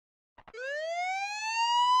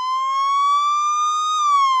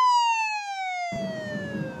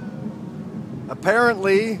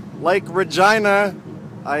Apparently, like Regina,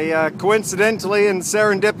 I coincidentally and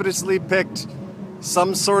serendipitously picked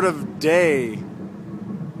some sort of day.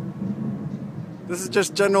 This is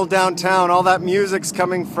just general downtown. All that music's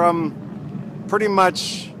coming from pretty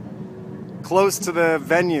much close to the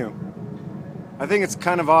venue. I think it's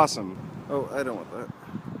kind of awesome. Oh, I don't want that.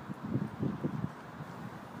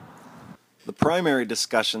 The primary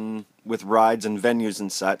discussion with rides and venues and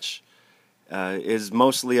such is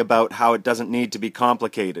mostly about how it doesn't need to be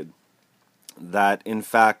complicated. That, in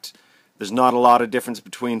fact, there's not a lot of difference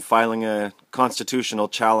between filing a constitutional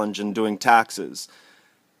challenge and doing taxes,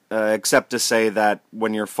 except to say that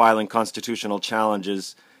when you're filing constitutional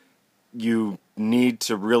challenges, you need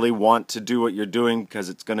to really want to do what you're doing because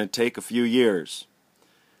it's going to take a few years.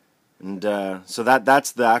 And so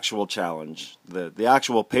that's the actual challenge. The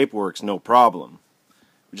actual paperwork's no problem.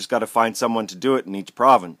 We just got to find someone to do it in each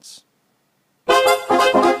province.